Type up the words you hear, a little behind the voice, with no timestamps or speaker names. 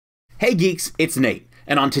Hey geeks, it's Nate,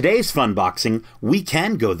 and on today's Funboxing, we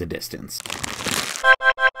can go the distance.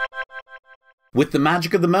 With the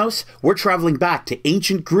magic of the mouse, we're traveling back to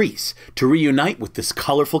ancient Greece to reunite with this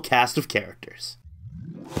colorful cast of characters.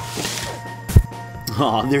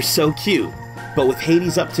 Aw, they're so cute. But with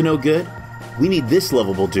Hades up to no good, we need this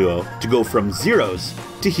lovable duo to go from zeros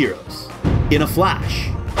to heroes. In a flash.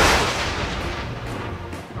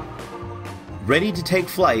 Ready to take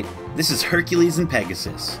flight, this is Hercules and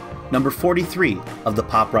Pegasus, number 43 of the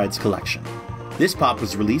Pop Rides collection. This pop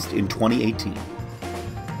was released in 2018.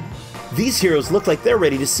 These heroes look like they're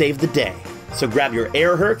ready to save the day, so grab your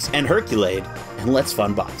Air Hercs and Herculade, and let's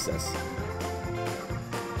funbox this.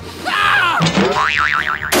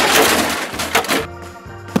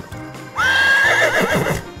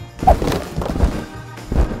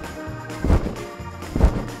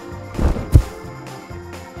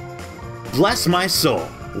 Bless my soul,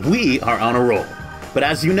 we are on a roll. But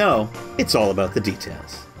as you know, it's all about the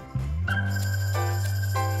details.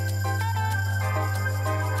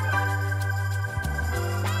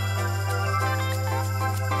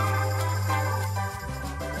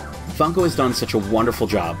 Funko has done such a wonderful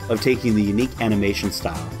job of taking the unique animation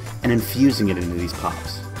style and infusing it into these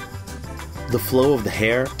pops. The flow of the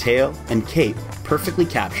hair, tail, and cape perfectly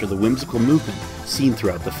capture the whimsical movement seen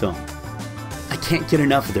throughout the film. I can't get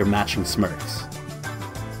enough of their matching smirks.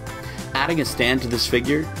 Adding a stand to this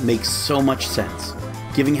figure makes so much sense,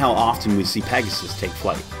 given how often we see Pegasus take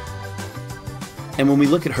flight. And when we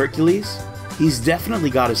look at Hercules, he's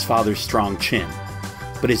definitely got his father's strong chin,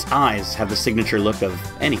 but his eyes have the signature look of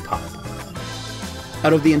any pop.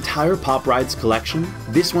 Out of the entire Pop Rides collection,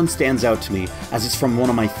 this one stands out to me as it's from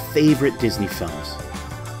one of my favorite Disney films.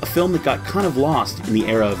 A film that got kind of lost in the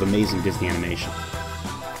era of amazing Disney animation.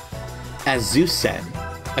 As Zeus said,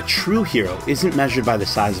 a true hero isn't measured by the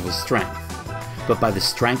size of his strength, but by the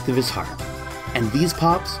strength of his heart. And these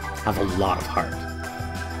pops have a lot of heart.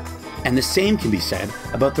 And the same can be said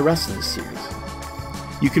about the rest of this series.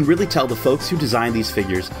 You can really tell the folks who designed these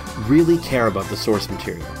figures really care about the source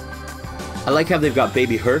material. I like how they've got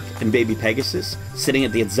baby Herc and baby Pegasus sitting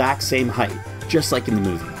at the exact same height, just like in the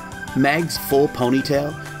movie. Meg's full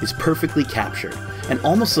ponytail is perfectly captured and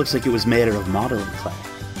almost looks like it was made out of modeling clay.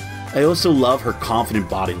 I also love her confident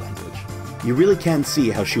body language. You really can see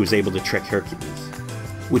how she was able to trick Hercules.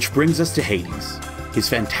 Which brings us to Hades, his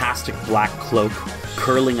fantastic black cloak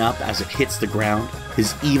curling up as it hits the ground,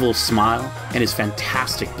 his evil smile, and his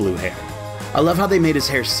fantastic blue hair. I love how they made his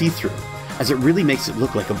hair see-through, as it really makes it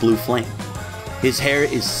look like a blue flame. His hair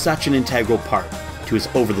is such an integral part to his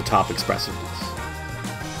over-the-top expressiveness.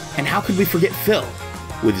 And how could we forget Phil,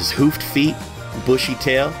 with his hoofed feet, bushy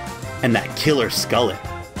tail, and that killer skullet?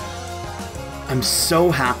 I'm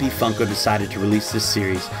so happy Funko decided to release this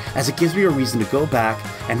series, as it gives me a reason to go back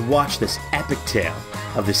and watch this epic tale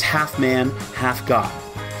of this half-man, half-god,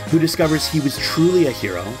 who discovers he was truly a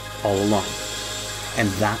hero all along. And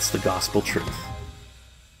that's the gospel truth.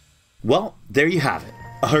 Well, there you have it.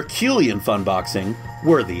 A Herculean funboxing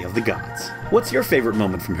worthy of the gods. What's your favorite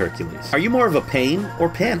moment from Hercules? Are you more of a pain or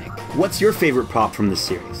panic? What's your favorite prop from this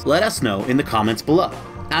series? Let us know in the comments below.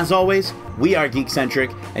 As always, we are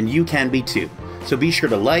Geekcentric, and you can be too. So be sure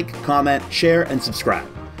to like, comment, share, and subscribe.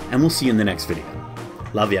 And we'll see you in the next video.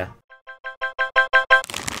 Love ya.